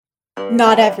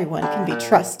Not everyone can be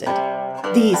trusted.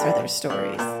 These are their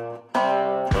stories.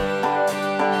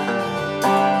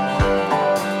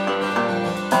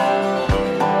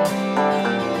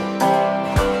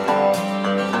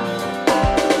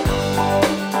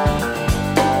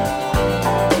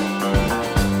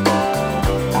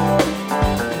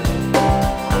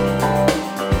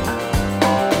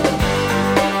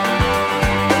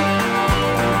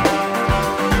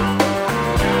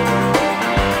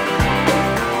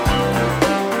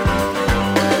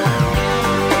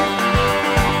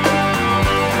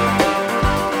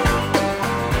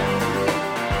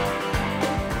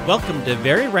 Welcome to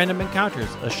Very Random Encounters,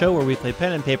 a show where we play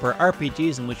pen and paper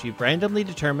RPGs in which we've randomly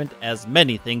determined as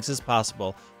many things as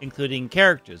possible, including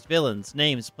characters, villains,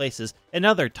 names, places, and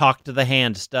other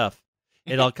talk-to-the-hand stuff.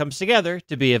 It all comes together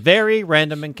to be a very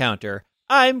random encounter.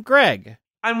 I'm Greg.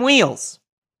 I'm Wheels.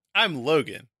 I'm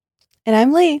Logan. And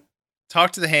I'm Lee.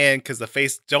 Talk to the hand because the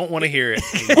face don't want to hear it.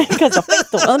 Because the face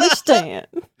don't understand.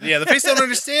 Yeah, the face don't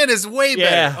understand is way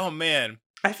better. Oh, man.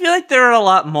 I feel like there are a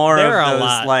lot more There of are a those,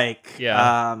 lot. like,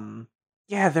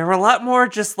 there were a lot more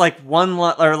just like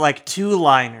or like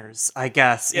two-liners, I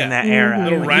guess, in that era. Mhm.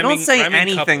 Like, Little you don't say rhyming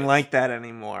anything couplets. like that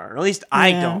anymore, or at least I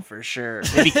Yeah. don't for sure.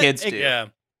 Maybe kids do. Yeah,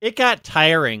 It got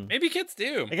tiring. maybe kids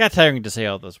do. It got tiring to say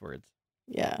all those words.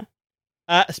 Yeah.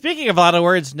 Speaking of a lot of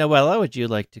words, Noella, would you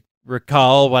like to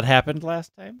recall what happened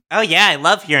last time? Oh yeah, I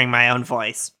love hearing my own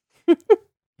voice.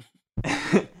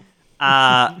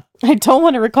 I don't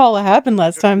want to recall what happened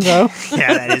last time, though.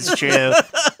 Yeah, that is true.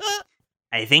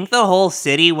 I think the whole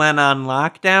city went on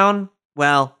lockdown.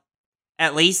 Well,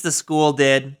 at least the school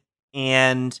did.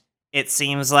 And it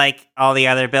seems like all the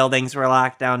other buildings were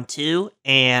locked down too.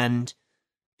 And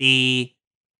the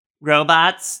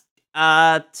robots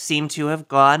seem to have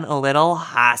gone a little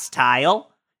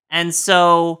hostile. And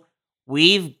so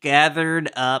we've gathered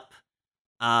up,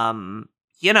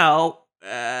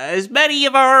 as many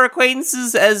of our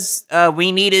acquaintances as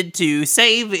we needed to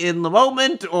save in the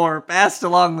moment or passed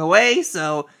along the way.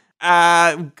 So,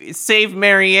 save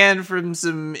Marianne from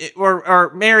some,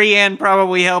 or Marianne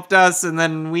probably helped us, and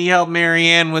then we helped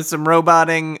Marianne with some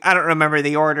roboting. I don't remember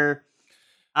the order.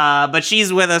 But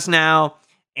she's with us now,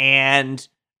 and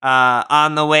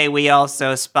on the way we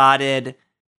also spotted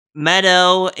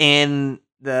Meadow in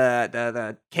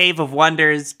the Cave of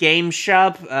Wonders game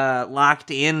shop,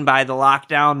 locked in by the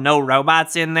lockdown. No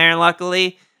robots in there,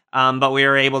 luckily. But we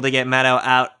were able to get Meadow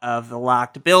out of the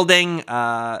locked building.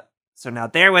 So now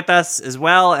they're with us as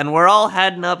well. And we're all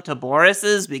heading up to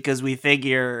Boris's because we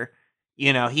figure,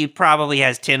 he probably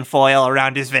has tinfoil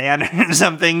around his van or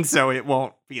something, so it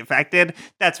won't be affected.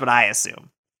 That's what I assume.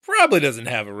 Probably doesn't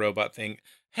have a robot thing.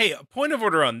 Hey, a point of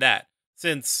order on that.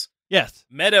 Since Yes.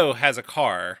 Meadow has a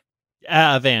car.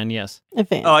 A van, yes. A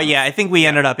van. Oh, yeah, I think we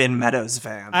ended up in Meadow's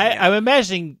van. Yeah. I'm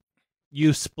imagining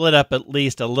you split up at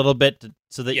least a little bit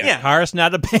so that your Yeah. car's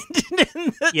not abandoned in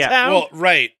the Yeah, town. Well,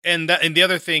 right. And the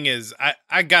other thing is,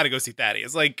 I got to go see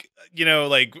Thaddeus.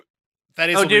 Thaddeus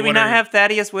will be Did we not wondering- have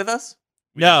Thaddeus with us?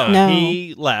 no, No.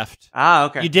 he left. Ah,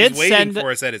 okay. You did He's waiting send.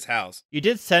 for us at his house. You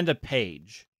did send a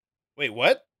page. Wait,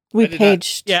 what? We I did not-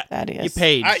 paged Yeah, Thaddeus. You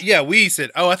paged. Yeah, we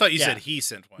sent. Oh, I thought you Yeah. said he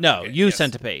sent one. No, Okay, you yes.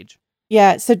 sent a page.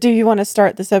 Yeah, so do you want to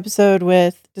start this episode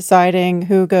with deciding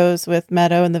who goes with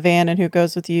Meadow in the van and who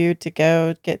goes with you to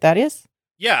go get Thaddeus?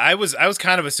 Yeah, I was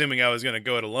kind of assuming I was going to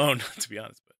go it alone, to be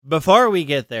honest. But Before we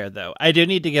get there, though, I do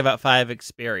need to give out 5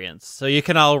 experience, so you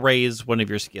can all raise one of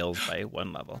your skills by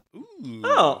 1 level. ooh.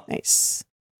 Oh, Nice.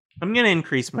 I'm going to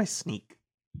increase my sneak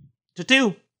to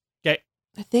 2.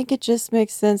 I think it just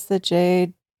makes sense that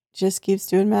Jade just keeps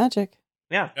doing magic.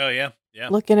 Yeah. Oh yeah, yeah.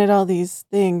 Looking at all these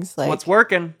things, like What's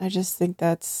working? I just think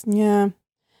that's yeah. I mean,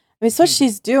 it's what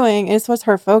she's doing. It's what's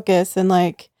her focus, and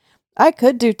like I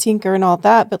could do tinker and all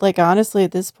that, but like honestly,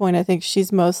 at this point, I think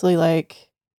she's mostly like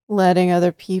letting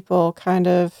other people kind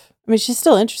of. I mean, she's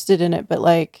still interested in it, but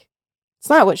like it's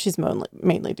not what she's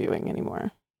mainly doing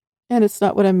anymore, and it's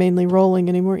not what I'm mainly rolling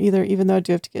anymore either. Even though I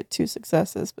do have to get 2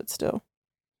 successes, but still.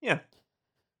 Yeah.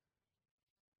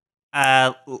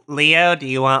 Leo, do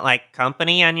you want like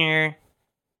company on your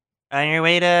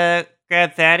way to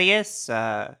grab Thaddeus?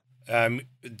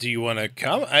 Do you want to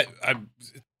come?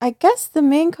 I guess the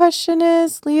main question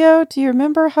is, Leo, do you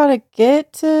remember how to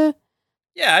get to?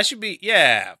 Yeah, I should be.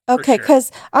 Yeah. for Okay, sure.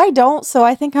 because I don't, so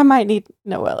I think I might need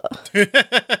Noella.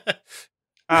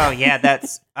 Oh yeah,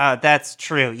 that's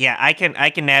true. Yeah, I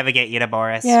can navigate you to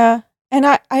Boris. Yeah, and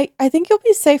I think you'll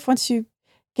be safe once you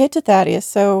get to Thaddeus.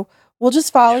 So we'll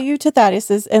just follow you to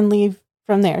Thaddeus's and leave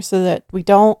from there, so that we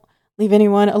don't leave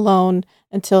anyone alone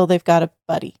until they've got a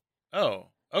buddy. Oh,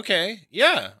 okay.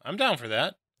 Yeah, I'm down for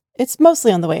that. It's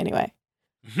mostly on the way anyway.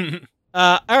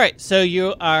 All right, so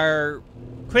you are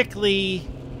quickly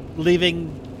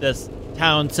leaving this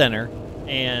town center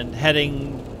and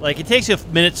heading. Like, it takes you a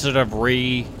minute to sort of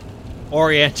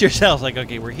reorient yourself. Like,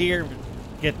 okay, we're here.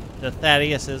 Get to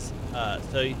Thaddeus's.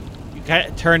 So you kind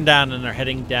of turn down and are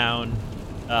heading down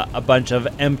a bunch of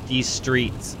empty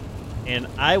streets. And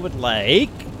I would like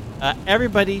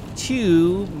everybody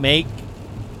to make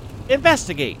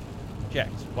investigate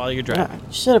checks while you're driving.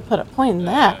 Should have put a point in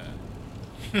that.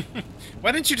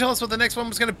 Why didn't you tell us what the next one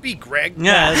was going to be, Greg?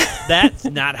 That's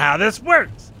not how this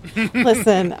works.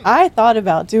 Listen, I thought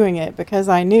about doing it because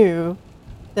I knew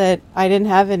that I didn't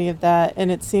have any of that,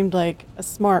 and it seemed like a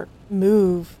smart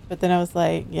move. But then I was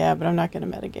like, yeah, but I'm not going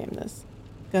to metagame this.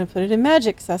 I'm going to put it in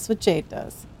magic, because that's what Jade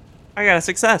does. I got a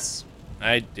success.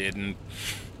 I didn't.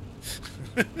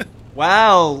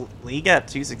 Wow, Lee got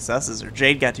 2 successes, or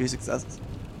Jade got 2 successes.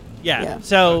 Yeah.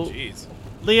 So jeez.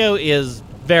 Leo is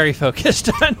very focused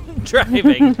on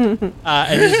driving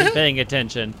and isn't paying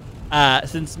attention.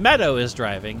 Since Meadow is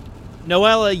driving,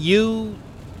 Noella, you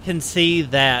can see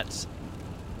that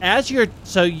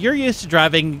you're used to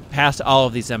driving past all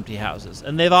of these empty houses,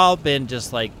 and they've all been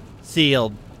just like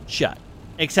sealed shut.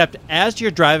 Except as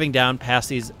you're driving down past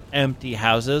these empty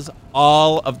houses,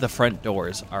 all of the front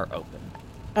doors are open.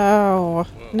 Oh,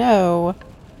 no.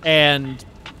 And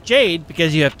Jade,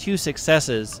 because you have 2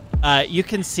 successes, you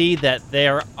can see that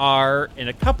there are, in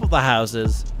a couple of the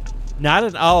houses, not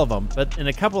in all of them, but in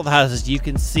a couple of the houses, you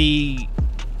can see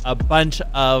a bunch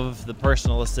of the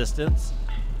personal assistants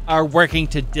are working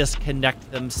to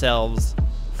disconnect themselves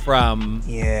from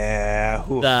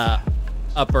the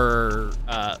upper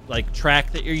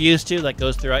track that you're used to, that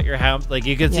goes throughout your house. Like,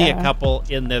 you can see a couple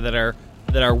in there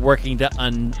that are working to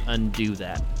undo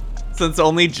that. Since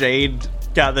only Jade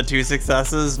got the 2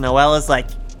 successes, Noella's like,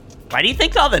 why do you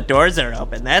think all the doors are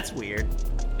open? That's weird.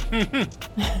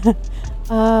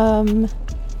 Well,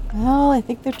 I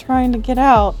think they're trying to get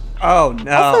out. Oh,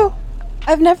 no. Also,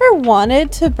 I've never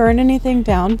wanted to burn anything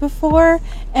down before,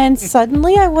 and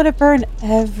suddenly I want to burn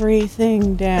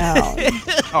everything down.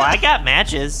 Oh, I got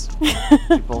matches.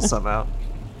 People somehow.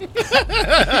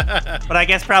 But I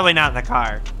guess probably not in the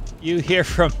car. You hear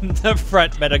from the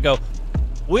front Meadow go,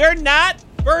 we're not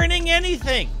burning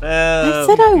anything. I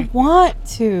said I want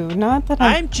to, not that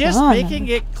I'm just gonna. making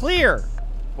it clear.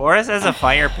 Forrest has a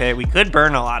fire pit. We could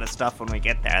burn a lot of stuff when we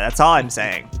get there. That's all I'm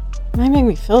saying. Might make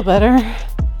me feel better.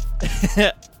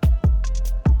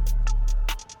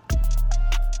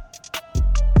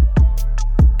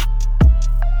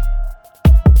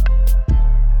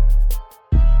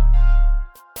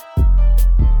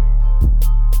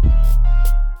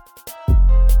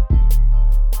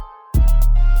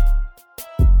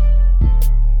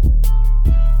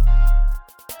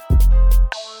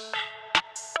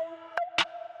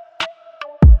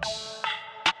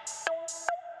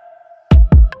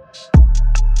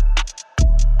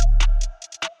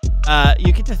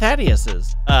 You get to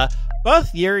Thaddeus's.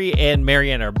 Both Yuri and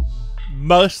Marianne are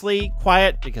mostly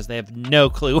quiet because they have no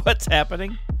clue what's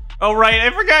happening. Oh, right. I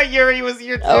forgot Yuri was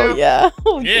here, too. Oh, yeah.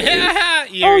 Oh,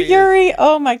 Yeah, Yuri.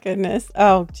 Oh, my goodness.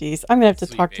 Oh, jeez. I'm going to have to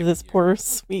Sweet talk to baby this Yuri. poor,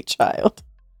 sweet child.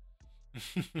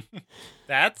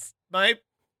 That's my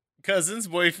cousin's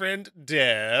boyfriend,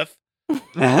 Death. All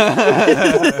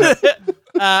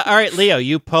right, Leo,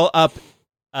 you pull up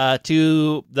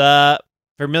to the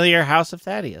familiar house of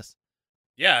Thaddeus.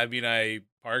 Yeah, I mean, I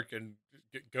park and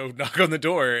go knock on the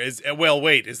door. Is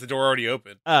the door already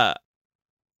open?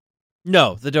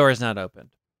 No, the door is not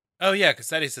open. Oh, yeah, because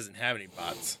Thaddeus doesn't have any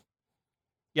bots.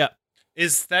 Yep.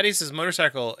 Is Thaddeus'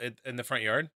 motorcycle in the front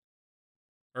yard?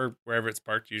 Or wherever it's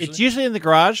parked usually? It's usually in the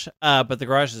garage, but the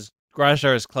garage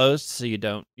door is closed, so you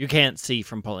can't see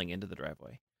from pulling into the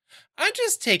driveway. I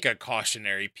just take a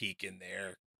cautionary peek in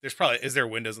there. Is there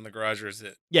windows in the garage, or is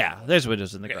it? Yeah, there's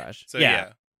windows in the Okay, garage. So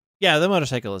yeah. Yeah, the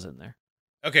motorcycle is in there.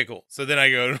 Okay, cool. So then I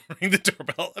go to ring the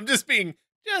doorbell. I'm just being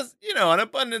an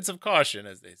abundance of caution,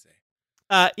 as they say.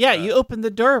 You open the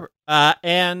door,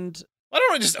 and Why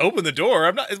don't I just open the door?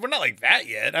 We're not like that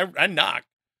yet. I knock.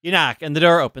 you knock, and the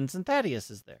door opens, and Thaddeus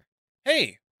is there.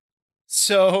 Hey,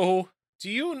 so do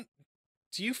you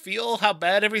feel how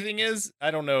bad everything is? I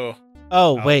don't know.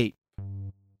 Oh, wait.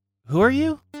 Who are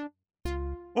you?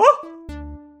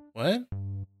 What?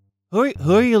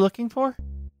 Who are you looking for?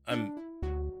 I'm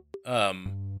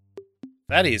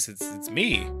Thaddeus, it's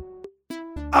me.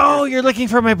 Oh, you're looking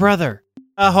for my brother.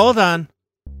 Hold on.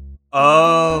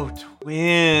 Oh,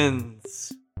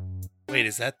 twins. Wait,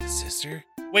 is that the sister?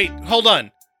 Wait, hold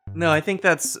on. No, I think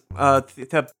that's Hypnos,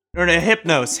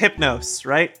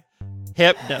 right?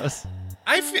 Hypnos.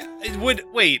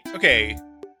 Okay.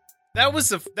 That was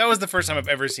the first time I've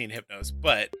ever seen Hypnos,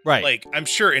 but Right. like I'm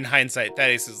sure in hindsight,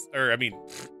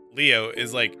 Leo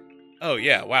is like, oh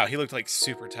yeah, wow, he looked like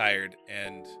super tired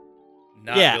and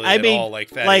not really at all like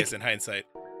Thaddeus in hindsight.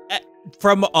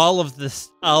 From all of the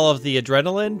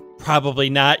adrenaline, probably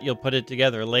not. You'll put it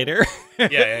together later.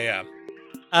 Yeah.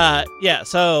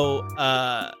 So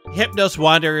Hypnos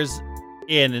wanders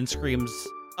in and screams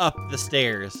up the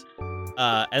stairs.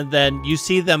 And then you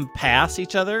see them pass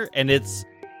each other, and it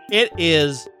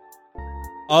is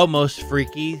almost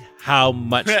freaky how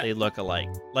much they look alike.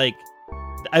 Like,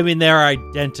 I mean, they're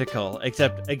identical,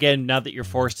 except, again, now that you're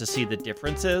forced to see the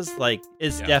differences, like,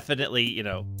 it's definitely,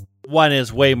 one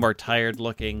is way more tired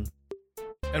looking.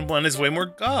 And one is way more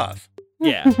goth.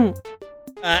 Yeah.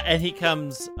 And he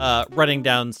comes running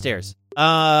downstairs.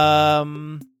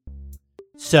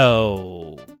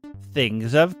 So,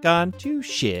 things have gone to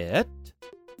shit.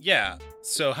 Yeah.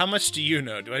 So how much do you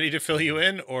know? Do I need to fill you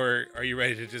in, or are you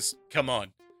ready to just come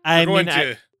on? We're going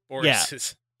to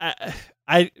Boris's.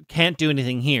 I can't do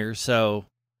anything here, so...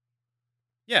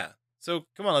 Yeah. So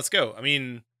come on, let's go. I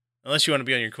mean, unless you want to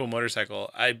be on your cool motorcycle,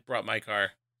 I brought my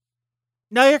car.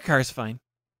 No, your car's fine.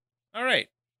 All right.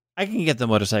 I can get the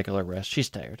motorcycle a rest. She's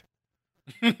tired.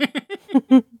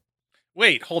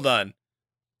 Wait, hold on.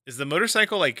 Is the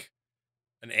motorcycle like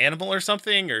an animal or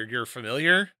something, or you're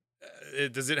familiar?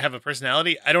 Does it have a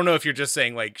personality? I don't know if you're just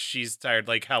saying like she's tired,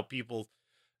 like how people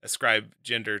ascribe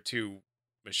gender to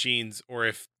machines, or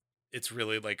if it's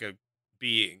really like a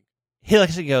being. He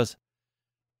looks and goes,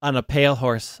 on a pale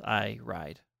horse I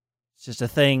ride. It's just a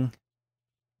thing,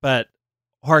 but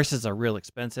horses are real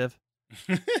expensive.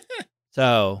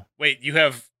 So wait, you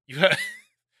have.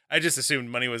 I just assumed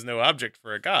money was no object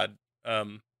for a god.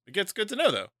 It gets good to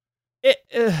know though.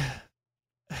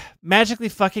 Magically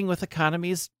fucking with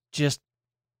economies, just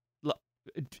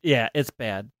it's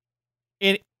bad.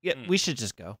 We should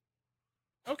just go.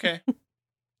 Okay.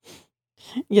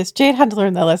 Yes, Jade had to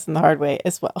learn that lesson the hard way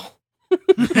as well.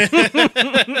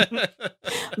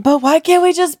 But why can't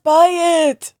we just buy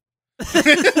it?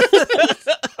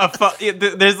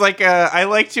 There's like I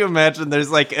like to imagine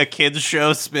there's like a kids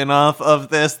show spin-off of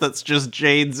this that's just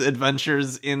Jade's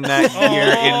adventures in that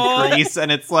year in Greece,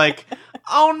 and it's like,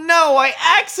 oh no, I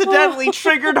accidentally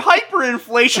triggered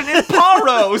hyperinflation in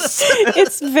Paros.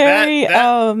 It's very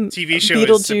that TV show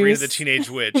is Sabrina the Beetlejuice. Teenage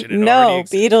Witch, and it No,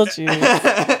 already exists.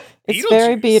 Beetlejuice. It's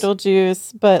very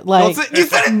Beetlejuice, but like You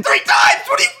said it 3 times.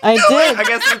 What are you I doing? did. I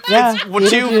guess it's yeah, 2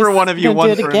 Beetlejuice. for one of you, Gonna one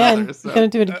do it for again. another. So. Gonna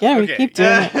do it again. okay. We keep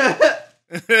doing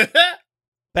it.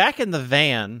 Back in the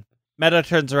van, Meadow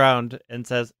turns around and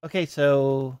says, okay,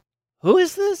 so who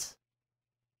is this?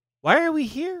 Why are we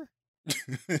here?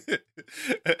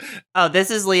 Oh, this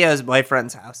is Leo's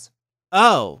boyfriend's house.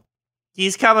 Oh.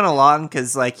 He's coming along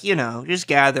because, like, just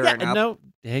gathering up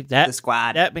the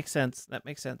squad. That makes sense.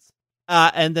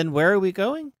 And then where are we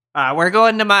going? We're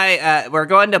going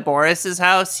to Boris's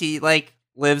house. He like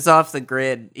lives off the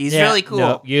grid. He's really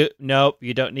cool. Nope,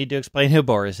 you don't need to explain who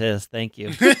Boris is. Thank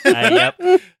you. Yep.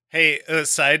 Hey,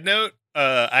 side note,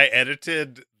 I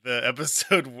edited the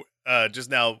episode just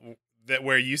now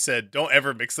where you said don't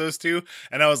ever mix those two,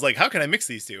 and I was like, how can I mix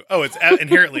these two? Oh, it's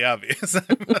inherently obvious.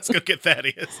 Let's go get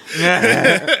Thaddeus.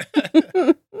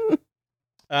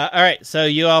 All right, so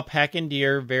you all pack into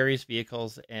your various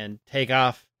vehicles and take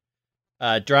off,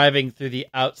 driving through the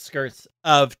outskirts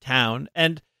of town.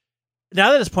 And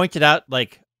now that it's pointed out,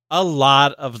 like a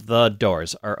lot of the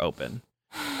doors are open,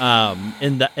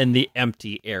 in the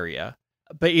empty area,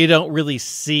 but you don't really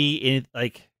see any.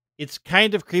 Like, it's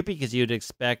kind of creepy because you'd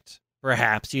expect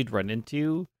perhaps you'd run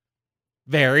into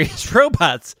various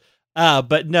robots,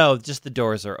 but no, just the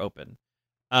doors are open.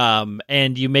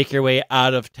 And you make your way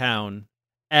out of town.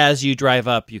 As you drive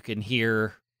up, you can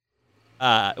hear...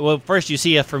 first you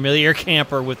see a familiar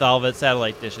camper with all of its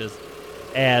satellite dishes,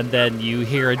 and then you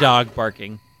hear a dog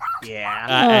barking.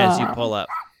 As you pull up.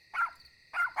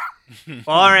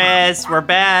 Boris, we're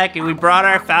back, and we brought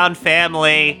our found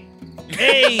family.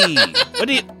 Hey! What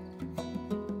do you...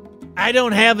 I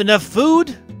don't have enough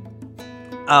food?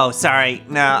 Oh, sorry.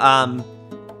 No,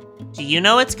 do you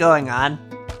know what's going on?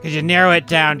 Could you narrow it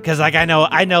down? Because, like, I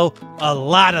know a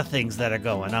lot of things that are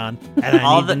going on, and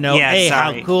I need to know, A,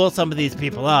 how cool some of these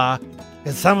people are,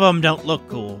 because some of them don't look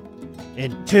cool,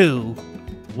 and 2,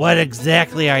 what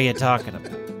exactly are you talking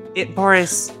about?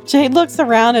 Boris. Jade looks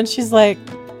around and she's like,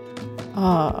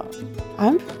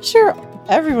 I'm pretty sure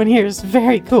everyone here is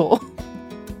very cool.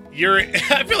 Yuri,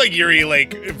 I feel like Yuri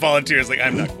like volunteers like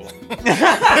I'm not cool.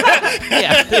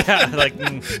 yeah, like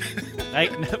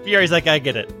Yuri's like, I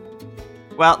get it.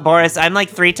 Well, Boris, I'm like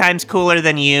 3 times cooler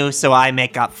than you, so I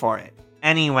make up for it.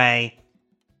 Anyway,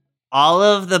 all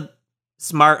of the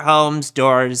smart homes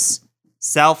doors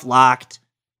self-locked.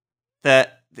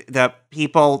 The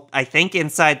people, I think,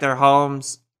 inside their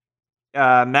homes,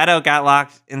 Meadow got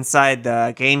locked inside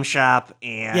the game shop,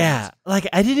 and Yeah, like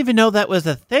I didn't even know that was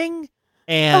a thing,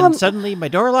 and Um, suddenly my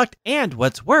door locked, and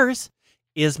what's worse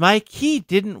is my key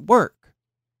didn't work.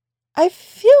 I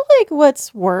feel like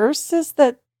what's worse is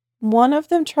that one of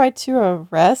them tried to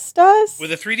arrest us.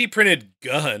 With a 3D printed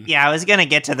gun. yeah, I was gonna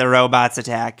get to the robots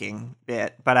attacking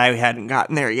bit, but I hadn't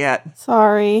gotten there yet.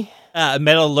 Sorry.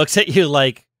 Metal looks at you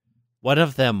like, one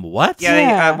of them what? Yeah,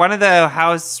 Yeah. one of the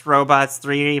house robots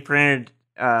 3D printed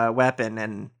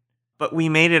weapon, but we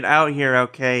made it out here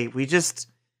okay. We just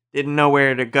didn't know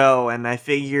where to go, and I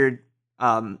figured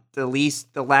the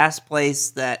last place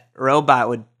that robot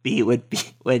would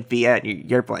be at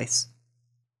your place.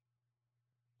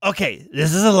 Okay,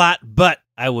 this is a lot, but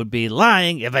I would be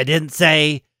lying if I didn't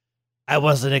say I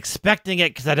wasn't expecting it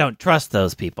because I don't trust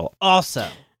those people. Also,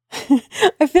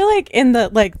 I feel like in the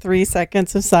 3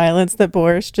 seconds of silence that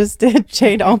Boris just did,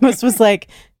 Jade almost was like,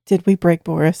 "Did we break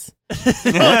Boris?"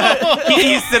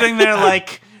 He's sitting there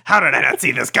like, how did I not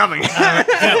see this coming?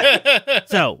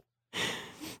 so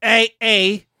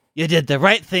A, you did the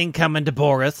right thing coming to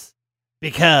Boris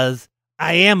because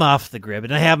I am off the grid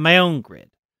and I have my own grid.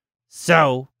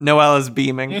 So Noelle is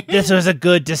beaming. this was a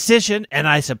good decision and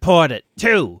I support it.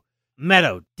 2,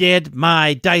 Meadow, did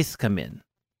my dice come in?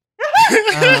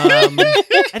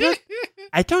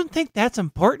 I don't think that's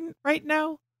important right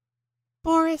now,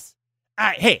 Boris.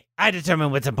 Hey, I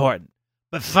determine what's important.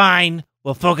 But fine,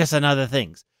 we'll focus on other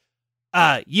things.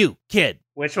 You, kid.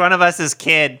 Which one of us is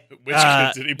kid? Which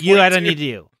kid did he point You, I don't to? need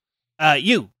you.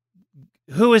 You.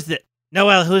 Who is this?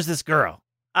 Noelle, who's this girl?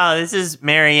 Oh, this is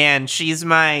Marianne. She's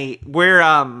my.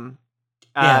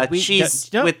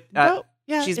 She's no, with. no,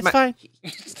 yeah, she's it's my- fine.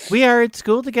 We are at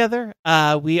school together.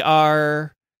 We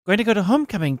are going to go to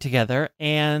homecoming together,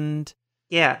 and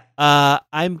Yeah,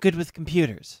 I'm good with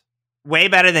computers. way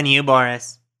better than you,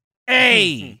 Boris.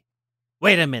 Hey,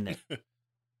 wait a minute.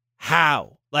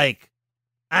 How? Like,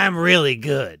 I'm really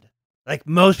good. Like,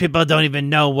 most people don't even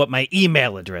know what my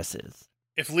email address is.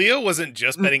 If Leo wasn't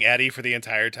just betting Addie for the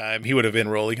entire time, he would have been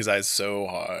rolling his eyes so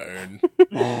hard.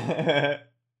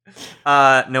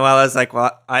 Noella's like,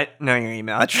 well, I know your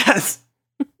email address.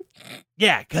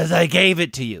 Yeah, because I gave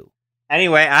it to you.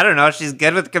 Anyway, I don't know. She's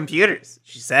good with computers.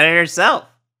 She said it herself.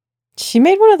 She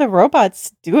made one of the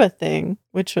robots do a thing,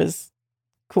 which was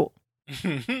cool.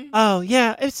 Oh,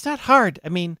 yeah, it's not hard. I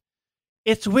mean,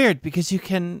 it's weird because you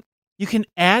can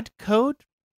add code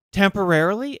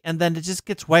temporarily and then it just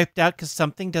gets wiped out because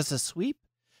something does a sweep.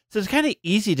 So it's kind of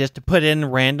easy just to put in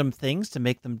random things to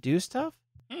make them do stuff.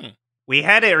 We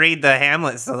had it read the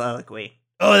Hamlet soliloquy.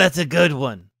 Oh, that's a good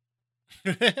one.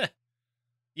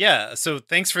 Yeah, so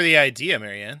thanks for the idea,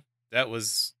 Marianne. That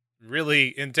was really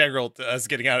integral to us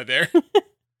getting out of there.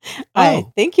 I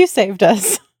Oh. think you saved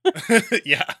us.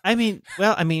 Yeah. I mean,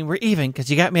 we're even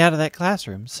because you got me out of that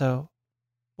classroom. So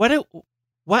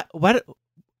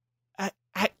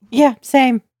Yeah,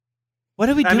 same. what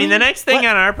are we doing? I mean, the next thing What?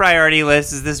 on our priority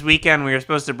list is this weekend we were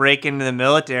supposed to break into the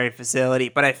military facility,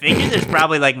 but I figure there's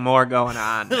probably like more going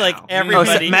on. Like now.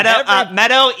 everybody-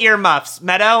 Meadow earmuffs.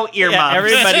 Meadow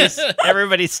earmuffs. Yeah,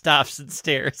 everybody stops and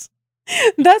stares.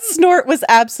 That snort was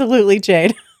absolutely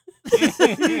Jade.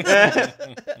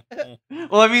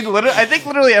 Well, I mean, I think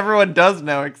literally everyone does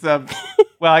know except,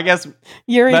 well, I guess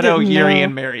Yuri Meadow, didn't Yuri, know.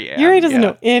 and Marianne. Yuri doesn't Yeah.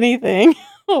 know anything.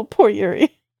 Oh, poor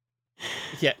Yuri.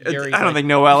 Yeah, I don't think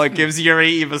Noella gives Yuri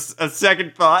even a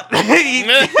second thought. he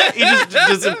just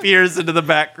disappears into the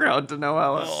background to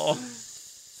Noella. Oh.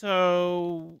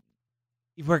 So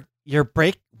you're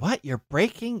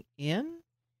breaking in?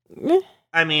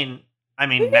 I mean,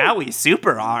 now we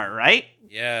super are, right?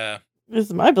 Yeah. This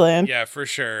is my plan. Yeah, for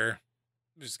sure.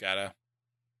 Just gotta.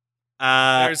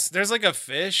 There's like a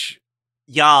fish.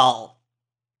 Y'all,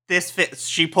 this fits.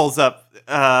 She pulls up.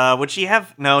 Would she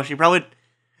have? No, she probably.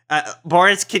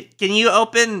 Boris, can you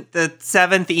open the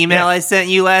 7th email I sent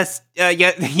you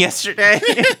yesterday?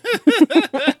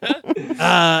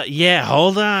 Yeah,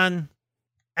 hold on.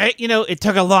 It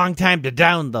took a long time to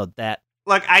download that.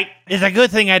 Look, It's a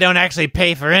good thing I don't actually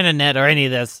pay for internet or any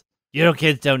of this.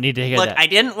 Kids don't need to hear that. I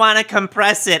didn't want to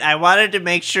compress it. I wanted to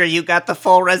make sure you got the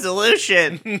full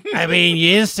resolution. I mean,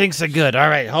 your instincts are good. All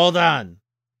right, hold on.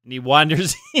 And he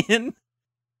wanders in.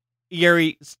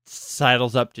 Yuri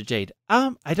sidles up to Jade.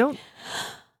 I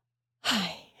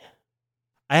Hi.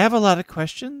 have a lot of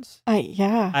questions.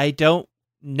 Yeah. I don't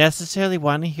necessarily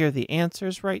want to hear the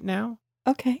answers right now,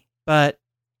 Okay. but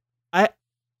I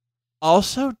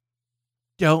also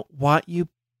don't want you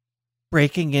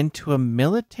breaking into a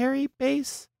military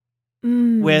base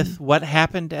Mm, with what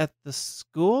happened at the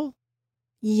school?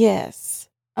 yes.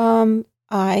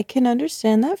 I can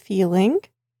understand that feeling.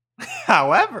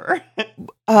 However,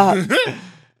 Uh,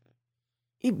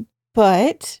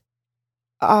 but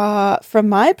from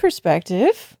my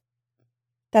perspective,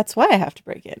 that's why I have to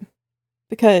break in.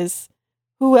 Because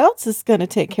who else is going to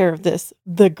take care of this?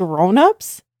 The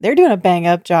grown-ups? They're doing a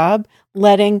bang-up job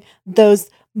letting those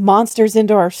monsters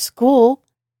into our school.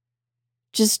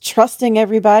 Just trusting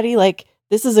everybody like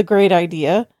this is a great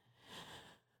idea.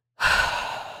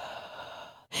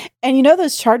 And you know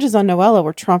those charges on Noella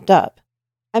were trumped up.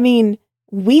 I mean,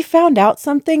 we found out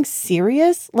something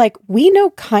serious. Like, we know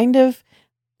kind of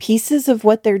pieces of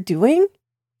what they're doing,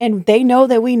 and they know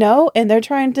that we know, and they're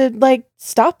trying to, like,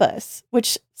 stop us,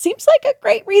 which seems like a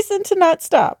great reason to not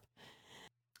stop.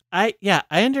 I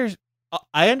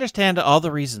understand all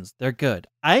the reasons. They're good.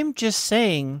 I'm just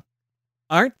saying,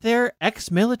 aren't there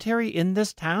ex-military in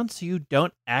this town so you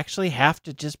don't actually have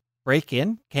to just break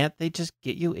in? Can't they just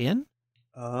get you in?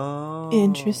 oh,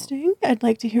 Interesting. I'd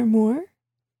like to hear more.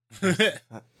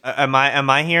 Am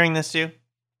I hearing this too?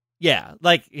 Yeah,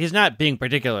 like, he's not being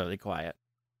particularly quiet.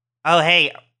 Oh,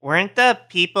 hey, weren't the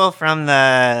people from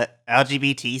the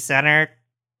LGBT center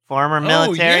former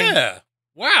military? Oh, yeah.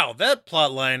 Wow, that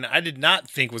plot line I did not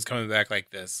think was coming back like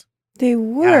this. They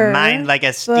were. Mind like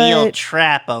a steel but-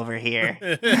 trap over here.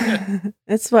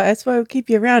 That's why we keep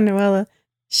you around, Noella.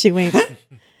 She winks.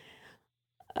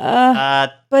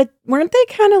 But weren't they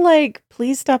kind of like,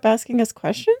 please stop asking us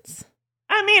questions?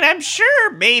 I mean, I'm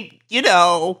sure maybe, they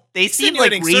seem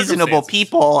like Extenuating reasonable circumstances.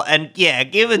 people, and yeah,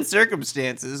 given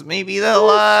circumstances, maybe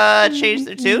they'll change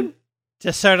their tune.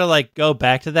 To sort of like go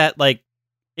back to that, like,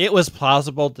 it was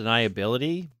plausible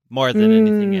deniability more than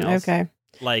anything else. Okay.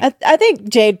 Like, I think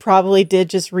Jade probably did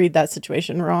just read that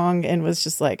situation wrong and was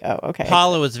just like, oh, okay.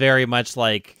 Paula was very much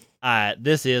like,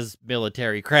 this is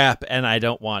military crap, and I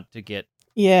don't want to get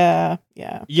Yeah.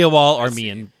 you all or me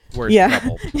in worse Yeah.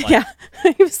 trouble. Like, Yeah.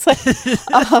 He was like,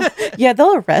 yeah,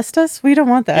 they'll arrest us. We don't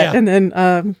want that. Yeah. And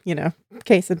then,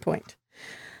 case in point.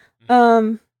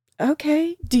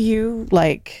 Okay. Do you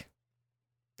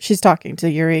she's talking to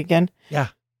Yuri again. Yeah.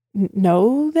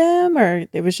 Know them, or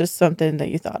it was just something that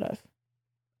you thought of?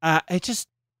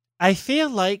 I feel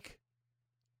like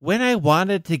when I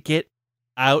wanted to get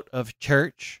out of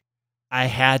church, I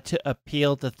had to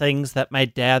appeal to things that my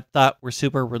dad thought were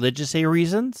super religious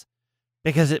reasons,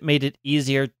 because it made it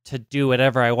easier to do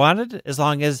whatever I wanted as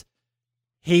long as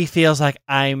he feels like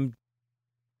I'm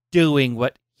doing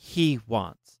what he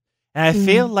wants. And I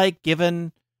feel like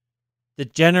given the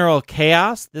general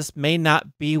chaos, this may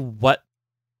not be what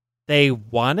they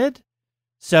wanted.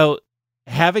 So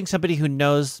having somebody who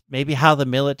knows maybe how the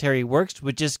military works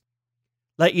would just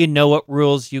let you know what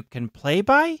rules you can play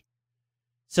by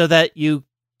so that you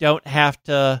don't have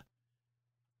to,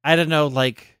 I don't know,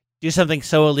 like do something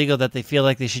so illegal that they feel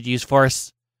like they should use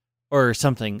force or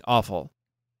something awful.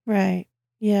 Right.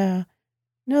 Yeah.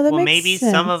 No, that Well, makes maybe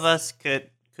sense. some of us could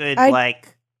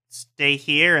stay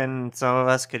here, and some of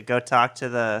us could go talk to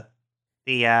the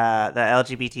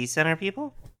LGBT center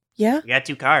people. Yeah. We got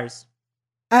 2 cars.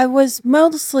 I was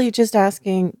mostly just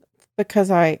asking because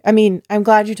I'm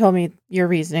glad you told me your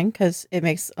reasoning because it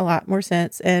makes a lot more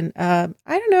sense. And I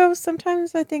don't know,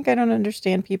 sometimes I think I don't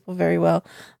understand people very well.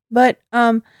 But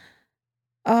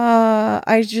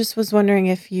I just was wondering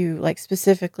if you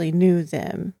specifically knew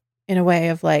them in a way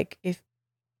of if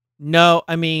No,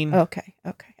 I mean, okay.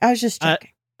 I was just checking.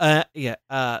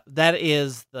 that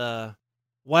is the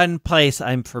one place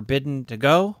I'm forbidden to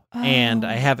go, and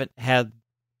I Oh. haven't had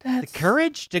the That's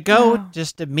courage to go wow.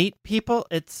 just to meet people.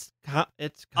 It's Oh,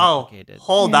 complicated.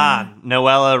 hold Yeah. on.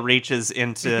 Noella reaches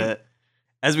into,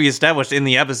 as we established in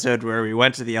the episode where we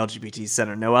went to the LGBT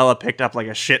center, Noella picked up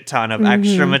a shit ton of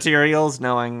extra Mhm. materials,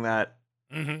 knowing that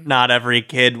Mhm. not every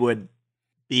kid would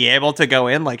be able to go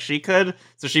in like she could.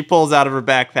 So she pulls out of her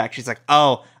backpack. She's like,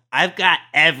 oh, I've got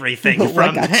everything I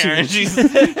from got there. you. And she's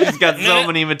got so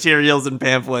many materials and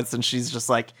pamphlets, and she's just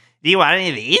like, do you want any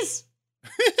of these?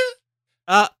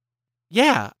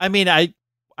 Yeah. I mean, I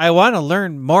want to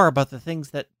learn more about the things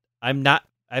that I've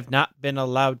not been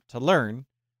allowed to learn.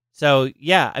 So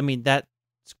yeah, I mean that's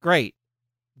great.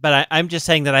 But I'm just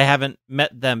saying that I haven't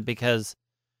met them because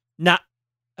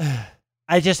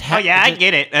I just Oh, yeah, I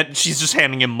get it. And she's just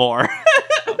handing him more.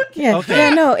 Yeah. Okay. Yeah,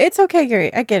 no, it's okay,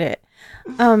 Gary. I get it.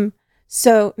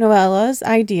 So Noella's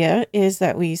idea is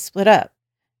that we split up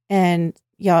and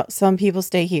some people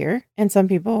stay here and some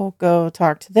people go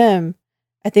talk to them.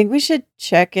 I think we should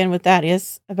check in with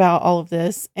Thaddeus about all of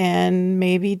this and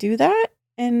maybe do that.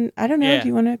 And I don't know, Yeah. do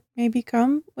you want to maybe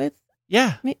come with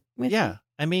Yeah. with Yeah. me?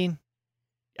 I mean,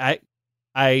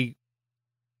 I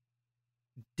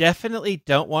definitely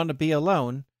don't want to be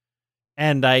alone,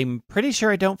 and I'm pretty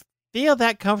sure I don't feel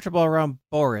that comfortable around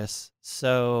Boris.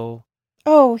 So,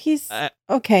 Oh, he's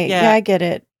okay. yeah. Yeah, I get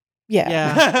it. Yeah,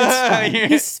 Yeah. it's fine.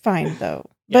 He's fine though,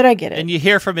 but I get it. And you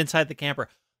hear from inside the camper,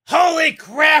 "Holy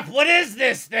crap, what is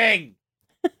this thing?"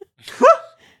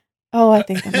 Oh, I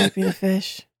think that might be the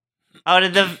fish. Oh,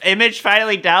 did the image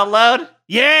finally download?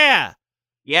 Yeah.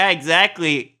 Yeah,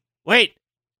 exactly. Wait,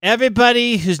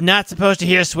 everybody who's not supposed to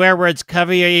hear swear words,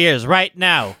 cover your ears right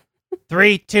now.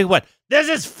 3, 2, 1. This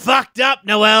is fucked up,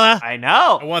 Noella. I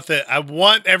know. I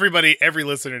want every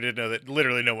listener to know that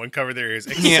literally no one covered their ears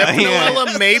except Yeah, for yeah.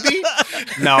 Noella, maybe.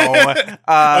 No.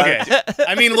 Okay.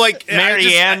 I mean, like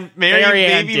Marianne,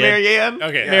 Marianne baby did. Marianne.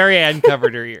 Okay. Marianne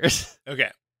covered her ears.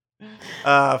 Okay.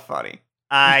 Funny.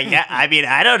 Yeah, I mean,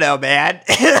 I don't know, man.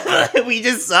 We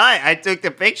just saw it. I took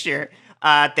the picture.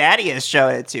 Thaddeus showed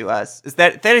it to us.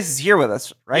 Thaddeus is here with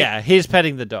us, right? Yeah, he's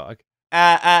petting the dog.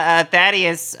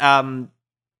 Thaddeus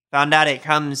found out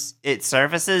it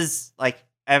surfaces like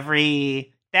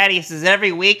Thaddeus is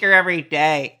every week or every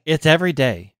day. It's every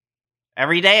day.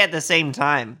 Every day at the same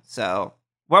time. So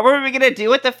what were we gonna do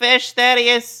with the fish,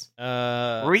 Thaddeus?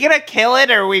 Were we gonna kill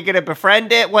it or are we gonna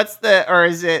befriend it?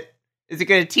 Is it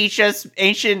gonna teach us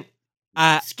ancient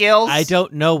skills? I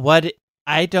don't know what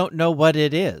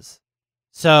it is.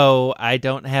 So I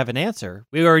don't have an answer.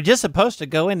 We were just supposed to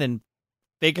go in and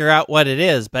figure out what it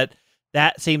is, but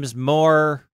that seems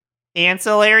more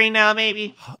ancillary now,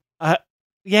 maybe.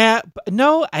 Yeah, but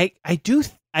no, I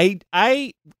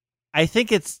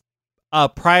think it's a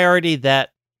priority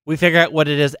that we figure out what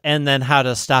it is and then how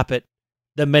to stop it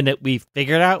the minute we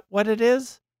figured out what it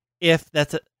is. If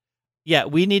that's yeah,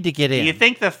 we need to get in. Do you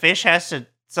think the fish has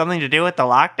something to do with the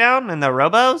lockdown and the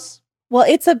robos? Well,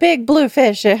 it's a big blue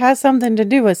fish. It has something to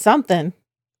do with something.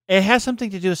 It has something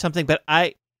to do with something, but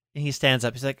he stands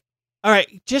up. He's like, "All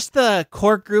right, just the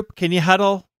core group. Can you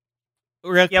huddle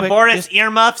real quick?" Boris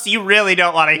earmuffs, you really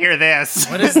don't want to hear this.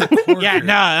 What is the core Yeah, group?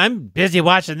 no, I'm busy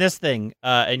watching this thing.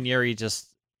 And Yuri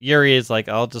is like,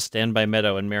 "I'll just stand by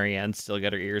Meadow," and Marianne's still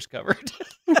got her ears covered.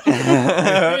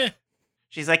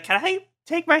 She's like, "Can I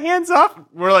take my hands off?"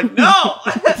 We're like, "No."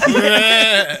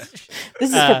 This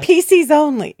is for PCs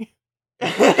only.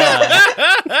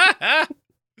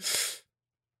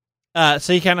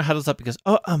 So he kind of huddles up and goes,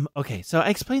 okay, so I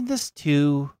explained this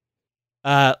to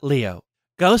Leo.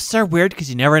 Ghosts are weird because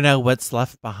you never know what's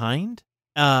left behind.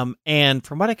 And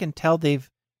from what I can tell, they've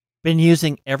been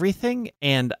using everything,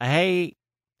 and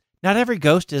not every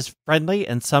ghost is friendly,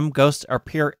 and some ghosts are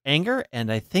pure anger,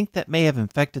 and I think that may have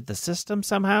infected the system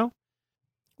somehow.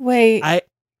 Wait. I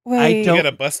You don't-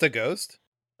 gotta bust a ghost?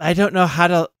 I don't know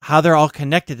how they're all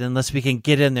connected unless we can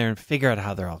get in there and figure out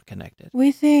how they're all connected.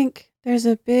 We think there's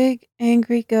a big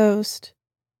angry ghost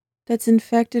that's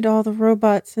infected all the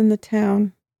robots in the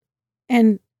town.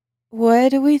 And why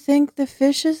do we think the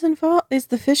fish is involved? Is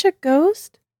the fish a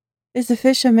ghost? Is the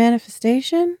fish a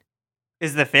manifestation?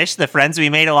 Is the fish the friends we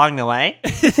made along the way?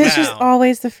 The fish is Wow.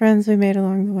 always the friends we made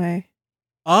along the way.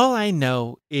 All I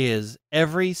know is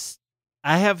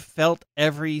I have felt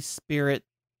every spirit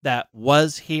that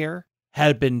was here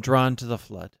had been drawn to the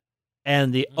flood.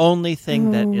 And the only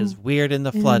thing that is weird in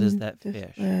the flood is In that the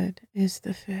fish. flood is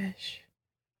the fish.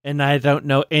 And I don't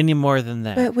know any more than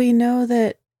that. But we know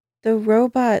that the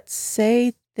robots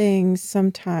say things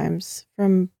sometimes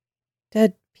from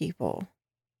dead people.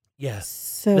 yes,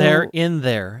 So they're in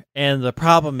there. And the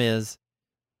problem is,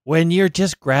 when you're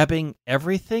just grabbing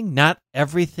everything, not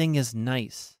everything is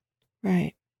nice.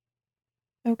 right.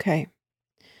 Okay.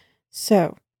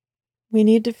 So we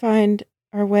need to find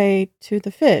our way to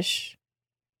the fish.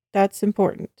 That's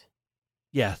important.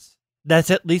 Yes, that's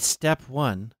at least step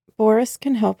one. Boris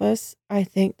can help us. I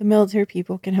think the military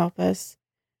people can help us.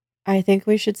 I think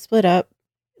we should split up.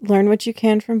 Learn what you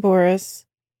can from Boris.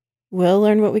 We'll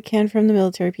learn what we can from the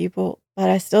military people. But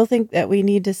I still think that we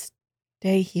need to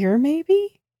stay here,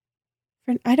 maybe?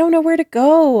 I don't know where to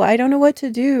go. I don't know what to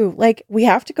do. Like, we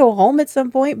have to go home at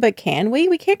some point, but can we?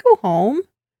 We can't go home.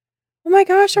 Oh my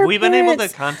gosh, our We've been able to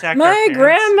parents. contact My our parents.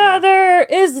 grandmother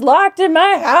is locked in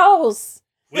my house.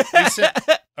 We sent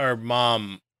our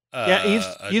mom.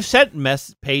 You've sent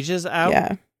pages out.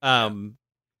 Yeah.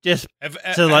 Just Have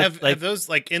So, like- have those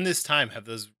like in this time?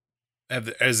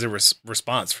 Is there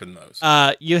response from those?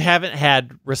 you haven't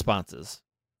had responses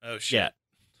Oh shit! yet.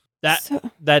 That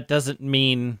So- that doesn't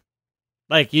mean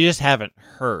like you just haven't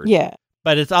heard. yeah.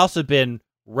 But it's also been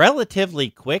relatively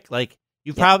quick. Like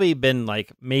you've Yeah. probably been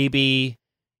like maybe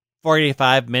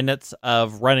 45 minutes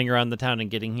of running around the town and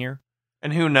getting here.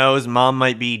 And who knows, Mom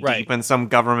might be Right. deep in some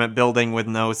government building with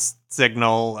no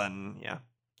signal, and yeah.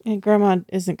 And Grandma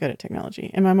isn't good at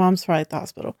technology, and my mom's probably at the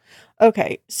hospital.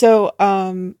 Okay, so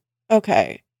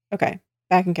okay,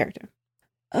 back in character.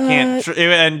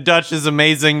 And Dutch is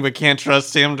amazing, but can't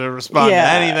trust him to respond to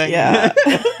anything. Yeah.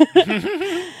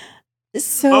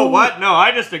 So Oh, what? No,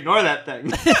 I just ignore that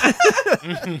thing.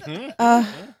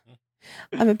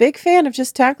 I'm a big fan of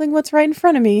just tackling what's right in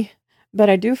front of me, but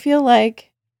I do feel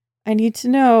like I need to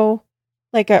know,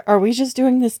 like, are we just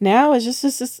doing this now? Is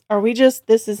this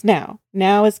is now?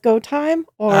 Now is go time?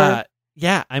 Or,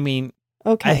 yeah, I mean,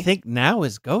 okay. I think now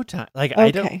is go time. Like,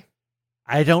 okay.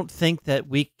 I don't think that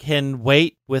we can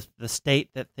wait with the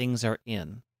state that things are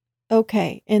in.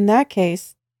 Okay. In that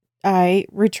case, I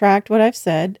retract what I've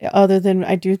said, other than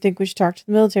I do think we should talk to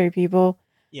the military people.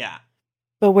 Yeah.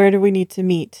 But where do we need to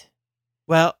meet?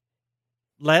 Well,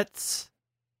 let's...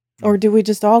 Or do we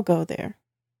just all go there?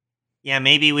 Yeah,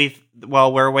 maybe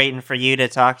we're waiting for you to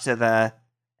talk to the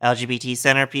LGBT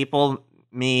center people.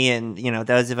 Me and,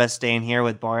 those of us staying here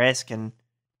with Boris can,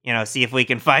 see if we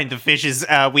can find the fish's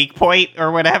weak point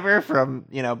or whatever from,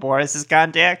 Boris's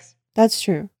contacts. That's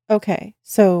true. Okay.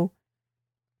 So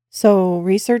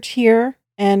research here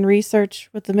and research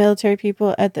with the military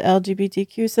people at the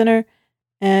LGBTQ center,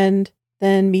 and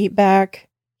then meet back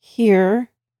here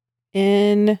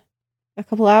in a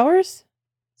couple hours.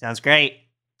 Sounds great.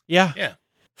 Yeah.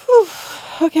 Whew.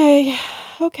 Okay.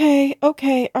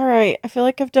 All right. I feel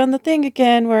like I've done the thing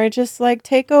again where I just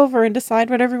take over and decide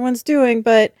what everyone's doing,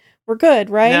 but we're good,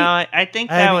 right? No, I think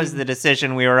that was the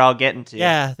decision we were all getting to.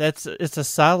 Yeah, it's a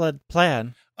solid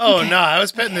plan. Oh, Okay. no, I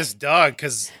was petting this dog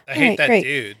because I hate Alright, that great.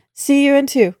 dude. See you in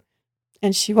 2.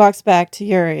 And she walks back to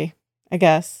Yuri, I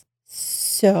guess.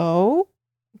 So,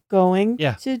 going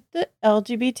to the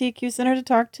LGBTQ center to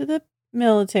talk to the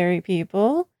military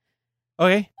people.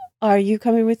 Okay. Are you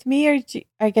coming with me, or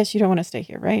I guess you don't want to stay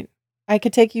here, right? I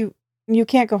could take you. You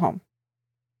can't go home.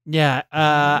 Yeah,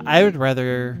 I would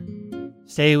rather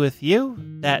stay with you.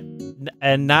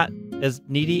 And not as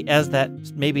needy as that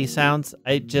maybe sounds.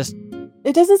 It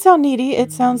doesn't sound needy.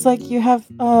 It sounds like you have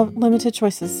limited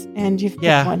choices, and you've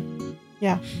picked one.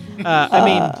 Yeah. I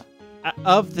mean,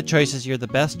 of the choices, you're the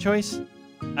best choice.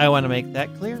 I want to make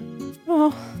that clear.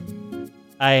 Oh.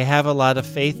 I have a lot of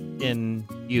faith in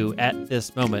you at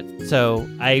this moment, so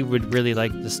I would really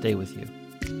like to stay with you.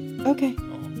 Okay.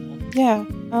 Yeah.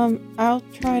 I'll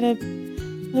try to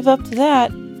live up to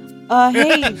that.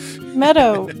 Hey,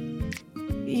 Meadow.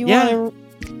 You want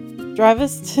to drive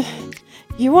us to...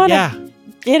 You want to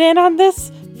get in on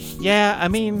this? Yeah, I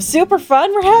mean... Super fun?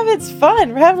 It's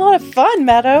fun. We're having a lot of fun,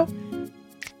 Meadow.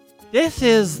 This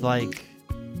is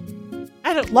LARPing.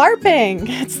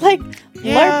 It's like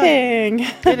LARPing.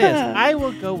 It is. I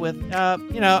will go with,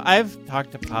 I've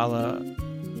talked to Paula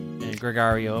and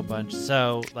Gregario a bunch,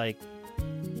 so,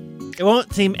 it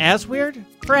won't seem as weird,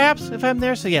 perhaps, if I'm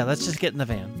there. So, yeah, let's just get in the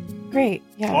van. Great,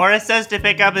 yeah. Boris says to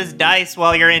pick up his dice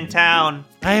while you're in town.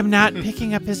 I am not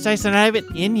picking up his dice, and I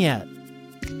haven't in yet.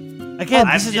 Again,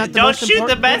 this is not the Don't most shoot the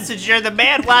important messenger. The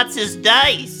man wants his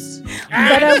dice.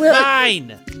 But I will...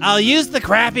 Fine. I'll use the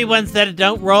crappy ones that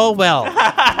don't roll well.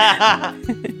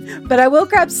 But I will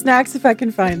grab snacks if I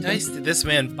can find them. Dice did this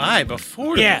man buy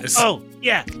before Yeah. this? Oh,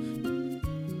 yeah.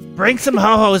 Bring some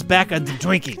ho-hos back on some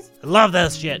Twinkies. I love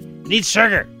that shit. Need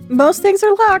sugar. Most things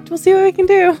are locked. We'll see what we can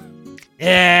do.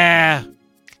 Yeah.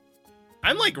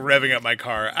 I'm revving up my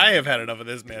car. I have had enough of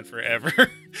this man forever.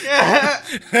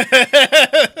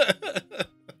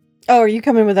 Oh, are you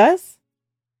coming with us?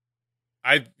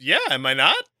 Am I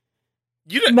not?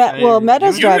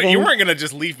 Meadow's driving. You weren't gonna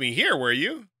just leave me here, were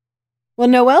you? Well,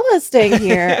 Noella's staying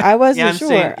here. I wasn't I'm sure.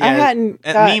 saying, I hadn't.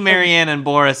 Me, Marianne, and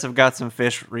Boris have got some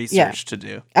fish research to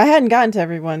do. I hadn't gotten to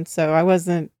everyone, so I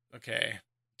wasn't. Okay.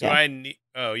 Do Yeah. I need?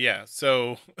 Oh yeah.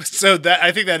 So that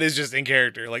I think that is just in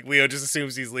character. Leo just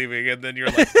assumes he's leaving, and then you're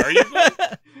like, "Are you?"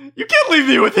 You can't leave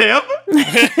me with him.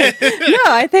 No,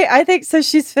 I think so.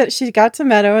 She got to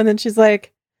Meadow, and then she's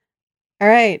like, "All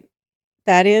right,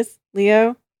 Thaddeus,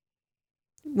 Leo,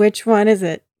 which one is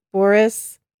it,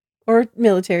 Boris or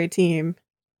military team?"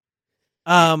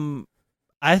 I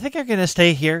think I'm gonna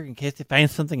stay here in case they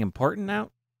find something important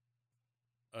out.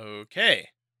 Okay.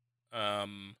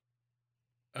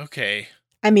 Okay.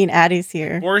 I mean, Addie's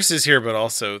here. Boris is here, but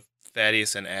also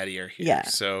Thaddeus and Addie are here. Yeah.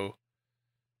 So,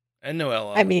 and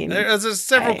Noella. I mean, there's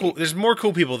several cool. There's more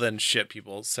cool people than shit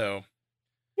people. So,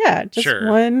 Yeah, just Sure.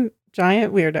 one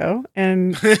giant weirdo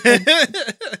and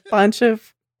a bunch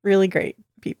of really great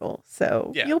people.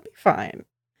 So Yeah. you'll be fine.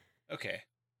 okay.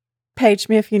 Page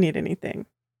me if you need anything.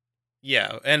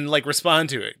 Yeah, and like respond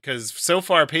to it, because so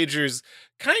far Pager's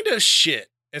kind of shit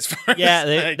as far Yeah, as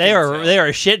I they can are tell. they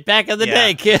are shit back in the Yeah.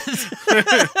 day, kids.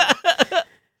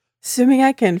 Assuming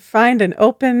I can find an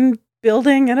open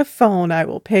building and a phone, I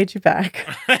will page you back.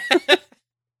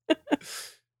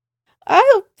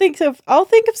 I'll think of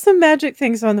some magic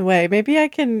things on the way. Maybe I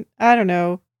can, I don't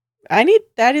know. I need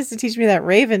Thaddeus to teach me that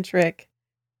raven trick.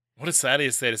 What does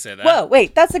Thaddeus say to say that? Whoa,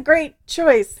 wait, that's a great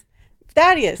choice.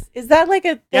 Thaddeus, is that like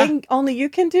a Yeah. thing only you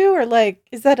can do, or like,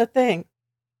 is that a thing?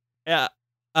 Yeah.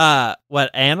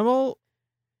 What animal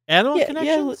Yeah,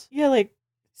 connections? yeah, like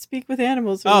speak with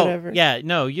animals or Oh, whatever. yeah.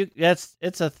 No, it's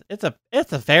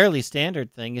a fairly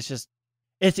standard thing. It's just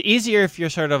it's easier if you're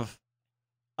sort of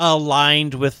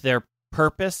aligned with their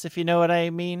purpose, if you know what I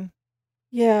mean.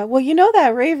 Yeah, well, you know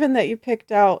that raven that you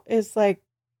picked out is like,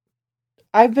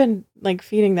 I've been like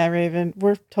feeding that raven.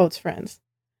 We're totes friends.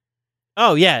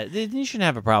 Oh yeah, then you shouldn't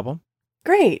have a problem.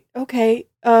 Great. Okay.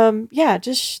 Yeah,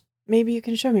 just maybe you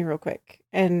can show me real quick.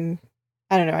 And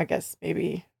I don't know, I guess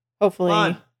maybe hopefully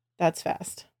Fun. that's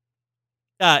fast.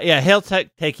 Yeah, he'll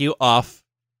take you off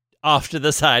to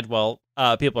the side while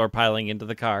people are piling into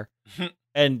the car,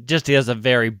 and just he has a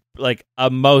very a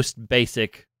most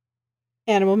basic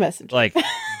Animal messenger. like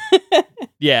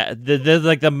yeah, there's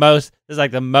like the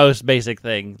most basic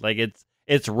thing. Like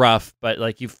it's rough, but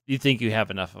like you think you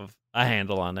have enough of a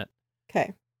handle on it.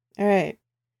 Okay. All right.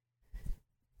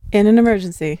 In an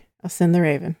emergency, I'll send the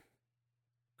raven.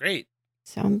 Great.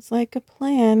 Sounds like a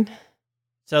plan.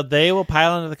 So they will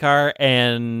pile into the car,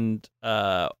 and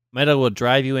Meadow will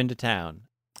drive you into town.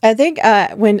 I think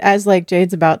as like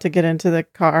Jade's about to get into the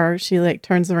car, she like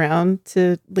turns around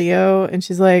to Leo and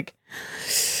she's like,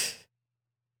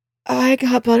 I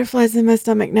got butterflies in my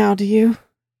stomach now. Do you?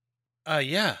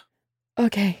 Yeah.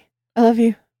 Okay. I love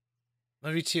you.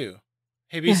 Love you too.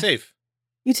 Hey, be Yeah. safe.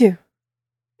 You too.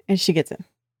 And she gets in.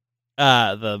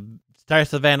 The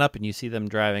starts the van up, and you see them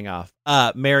driving off.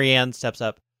 Marianne steps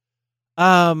up.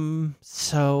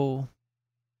 So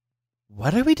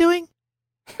what are we doing?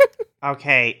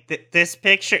 Okay, this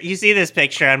picture. You see this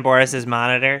picture on Boris's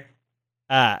monitor?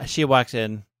 She walks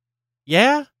in.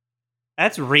 Yeah?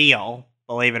 That's real,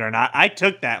 believe it or not. I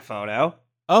took that photo.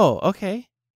 Oh, okay.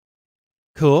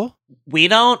 Cool. We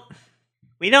don't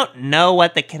know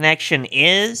what the connection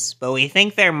is, but we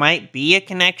think there might be a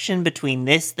connection between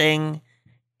this thing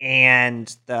and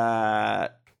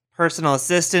the personal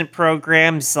assistant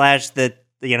program / the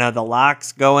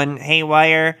locks going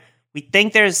haywire. We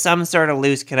think there's some sort of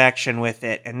loose connection with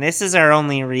it, and this is our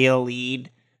only real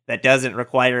lead that doesn't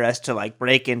require us to like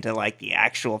break into like the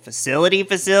actual facility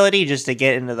just to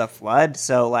get into the flood.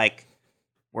 So like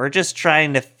we're just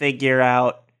trying to figure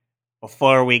out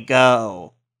before we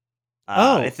go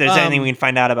if there's anything we can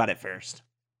find out about it first.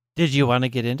 Did you want to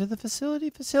get into the facility?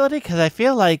 Because I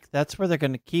feel like that's where they're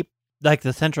going to keep like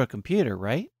the central computer,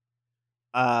 right?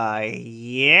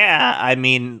 Yeah. I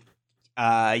mean,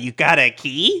 you got a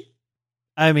key?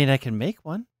 I mean, I can make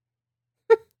one.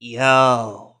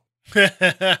 Yo. She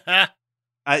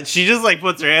just like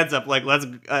puts her hands up like, let's,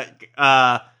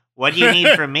 what do you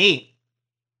need from me?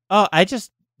 Oh, I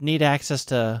just need access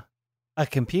to a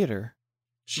computer.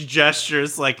 She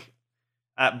gestures like,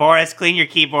 Boris, clean your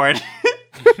keyboard.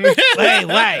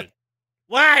 Wait.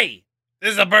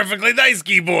 This is a perfectly nice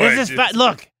keyboard. This is fine.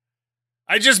 Look.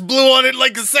 I just blew on it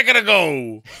like a second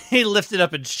ago. He lifts it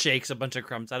up and shakes a bunch of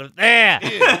crumbs out of it. There.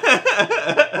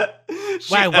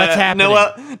 Why? What's happening?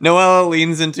 Noella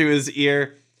leans into his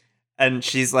ear and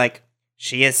she's like,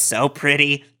 she is so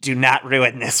pretty. Do not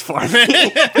ruin this for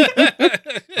me.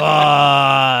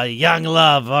 Oh, young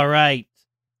love. All right.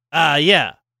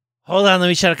 Yeah. Hold on. Let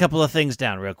me shut a couple of things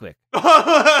down real quick.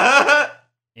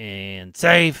 And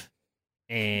save.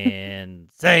 And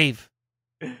save.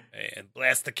 And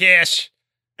blast the cache.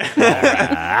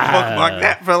 Bookmark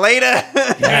that for later.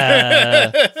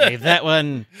 Save that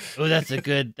one. Oh, that's a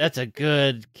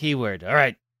good keyword. All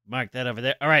right. Mark that over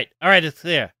there. All right. It's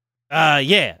clear.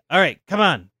 Yeah. All right. Come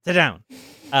on. Sit down.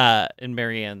 And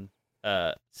Marianne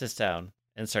sits down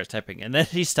and starts typing. And then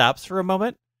she stops for a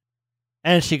moment.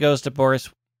 And she goes to Boris.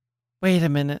 Wait a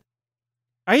minute.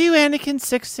 Are you Anakin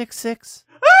 666?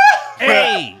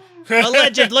 Hey!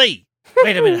 Allegedly!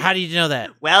 Wait a minute. How do you know that?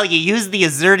 Well, you use the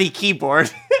Azerty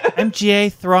keyboard.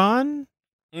 MGA Thrawn?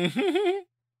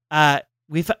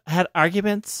 We've had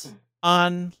arguments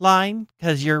online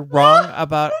because you're wrong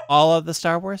about all of the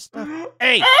Star Wars stuff.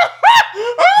 Hey!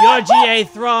 You're GA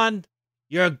Thrawn.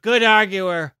 You're a good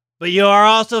arguer, but you are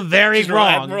also very General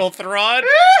wrong. Admiral Thrawn?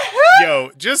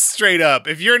 Yo, just straight up,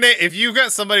 if you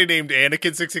got somebody named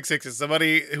Anakin 666 and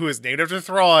somebody who is named after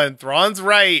Thrawn, Thrawn's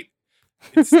right.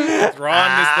 Thrawn is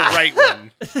the right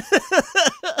one.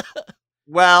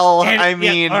 Well, And- I yeah,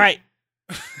 mean, all right.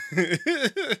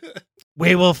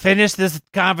 We will finish this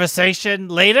conversation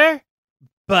later,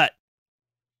 but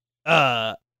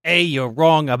A, you're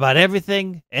wrong about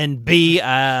everything, and B,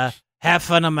 have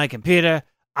fun on my computer.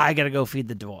 I gotta go feed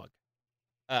the dog.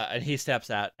 And he steps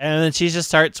out, and then she just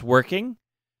starts working.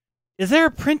 Is there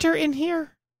a printer in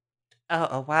here?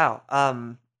 Oh wow.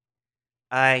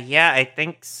 Yeah, I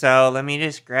think so. Let me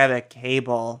just grab a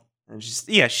cable and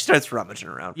she starts rummaging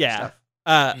around. For Yeah. stuff.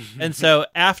 And so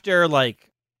after like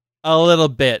a little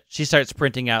bit, she starts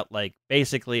printing out like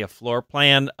basically a floor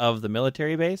plan of the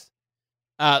military base.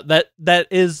 That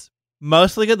is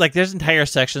mostly good. Like there's entire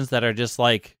sections that are just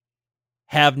like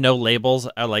have no labels,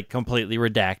 are like completely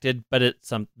redacted, but it's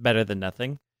some better than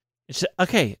nothing.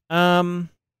 Okay.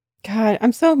 God,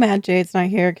 I'm so mad Jade's not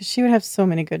here because she would have so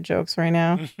many good jokes right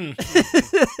now. I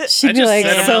She'd be just like,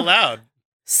 said them so, out loud.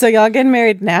 so y'all getting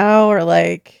married now or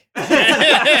like?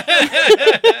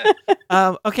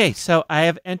 Okay, so I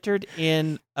have entered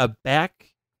in a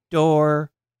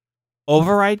backdoor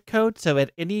override code. So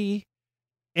at any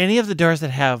of the doors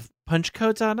that have punch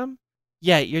codes on them,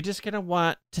 yeah, you're just gonna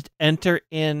want to enter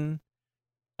in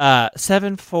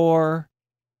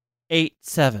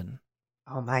 7487.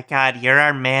 Oh my god, you're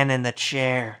our man in the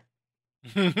chair.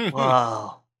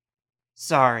 Whoa.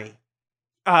 Sorry.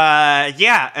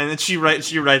 Yeah, and then she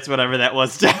writes whatever that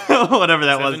was down. Whatever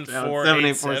that was down.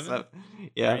 7487?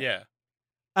 Yeah.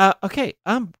 Yeah. Okay.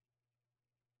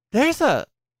 There's a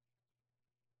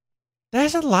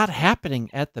lot happening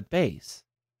at the base.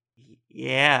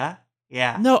 Yeah.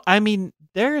 Yeah. No, I mean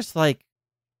there's like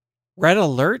red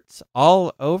alerts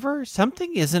all over.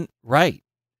 Something isn't right.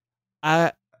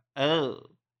 Oh.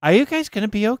 Are you guys gonna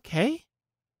be okay?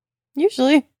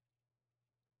 Usually.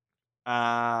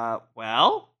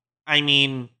 Well, I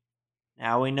mean,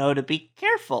 now we know to be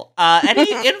careful. Any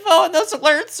info on those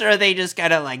alerts, or are they just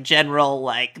kind of like general,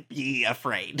 like, be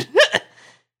afraid?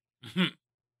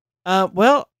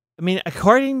 Well, I mean,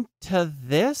 according to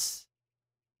this,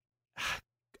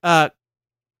 code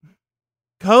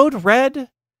red,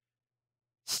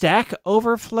 stack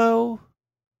overflow,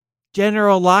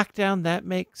 general lockdown. That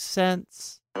makes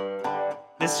sense.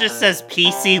 This just says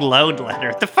PC load letter.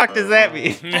 What the fuck does that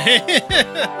mean?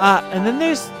 And then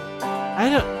there's,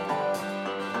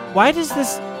 why does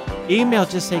this email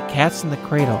just say cats in the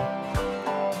cradle?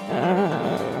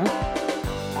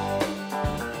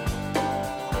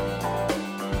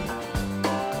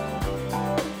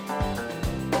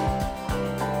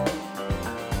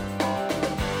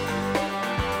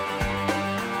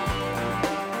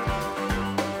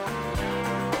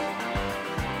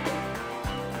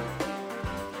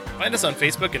 Find us on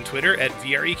Facebook and Twitter at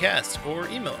VREcast or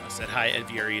email us at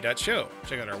hi@VRE.show.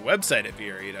 Check out our website at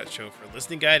VRE.show for a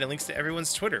listening guide and links to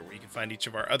everyone's Twitter where you can find each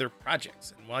of our other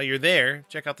projects. And while you're there,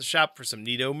 check out the shop for some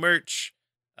neato merch.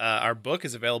 Our book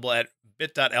is available at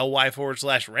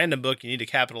bit.ly/random book. You need to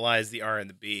capitalize the R and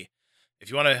the B. If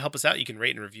you want to help us out, you can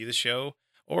rate and review the show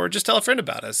or just tell a friend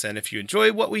about us. And if you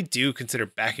enjoy what we do, consider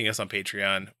backing us on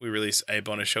Patreon. We release a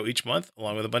bonus show each month,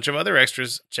 along with a bunch of other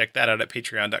extras. Check that out at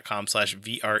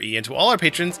patreon.com/VRE. And to all our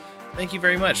patrons, thank you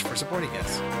very much for supporting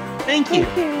us. Thank you.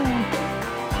 Thank you.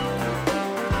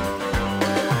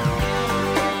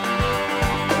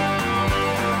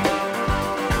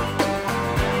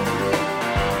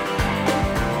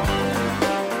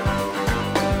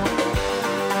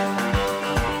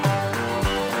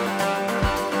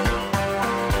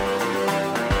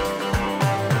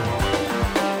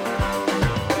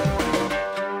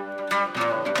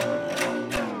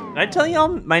 Did I tell y'all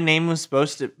my name was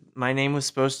supposed to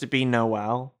be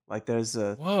Noel? Like there's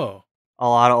a Whoa.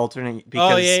 lot of alternate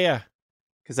because Oh yeah.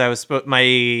 because I was my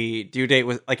due date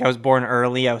was like I was born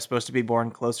early. I was supposed to be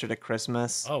born closer to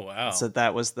Christmas. Oh, wow. So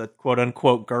that was the quote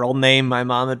unquote girl name my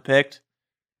mom had picked,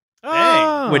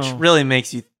 Oh. which really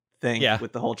makes you think Yeah.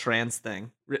 with the whole trans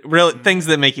thing. Really things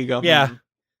that make you go, Yeah. "Hmm."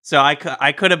 So I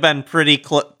could have been pretty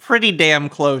damn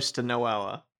close to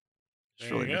Noella. Which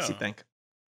There really you makes you go. think.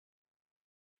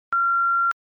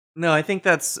 No, I think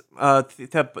that's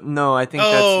no, I think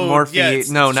Oh, that's Morpheus. yeah, it's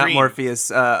no, not Dream. Morpheus.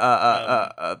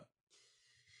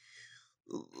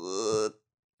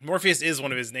 Morpheus is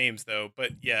one of his names, though.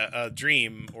 But yeah,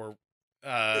 Dream or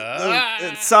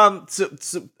some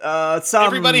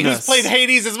everybody who's played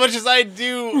Hades as much as I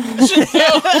do should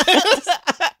know.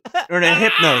 or no,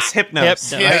 Hypnos.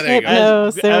 Hypnos. Yeah, there you go.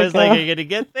 Hypnos, there I we was like, go. are you gonna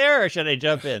get there or should I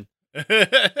jump in?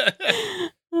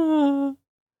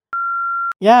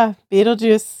 Yeah,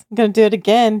 Beetlejuice. I'm gonna do it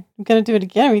again.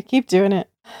 We keep doing it.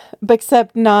 But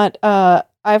except not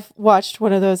I've watched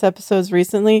one of those episodes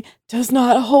recently. Does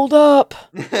not hold up.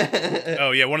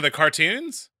 Oh yeah, one of the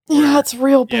cartoons. Yeah, it's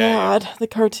real Yeah, bad. The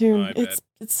cartoon. Oh, I bet.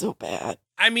 It's so bad.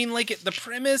 I mean, like the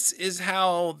premise is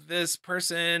how this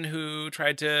person who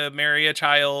tried to marry a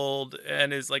child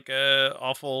and is like a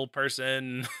awful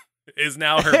person is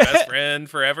now her best friend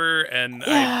forever, and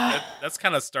Yeah. that's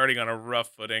kind of starting on a rough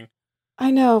footing.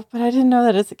 I know, but I didn't know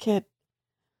that as a kid.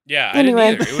 Yeah, Anyway.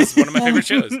 I didn't either. It was one of my favorite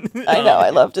shows. I know, I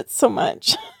loved it so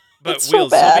much. But It's so we'll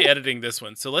still bad. be editing this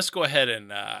one, so let's go ahead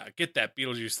and get that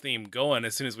Beetlejuice theme going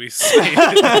as soon as we say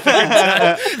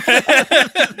it.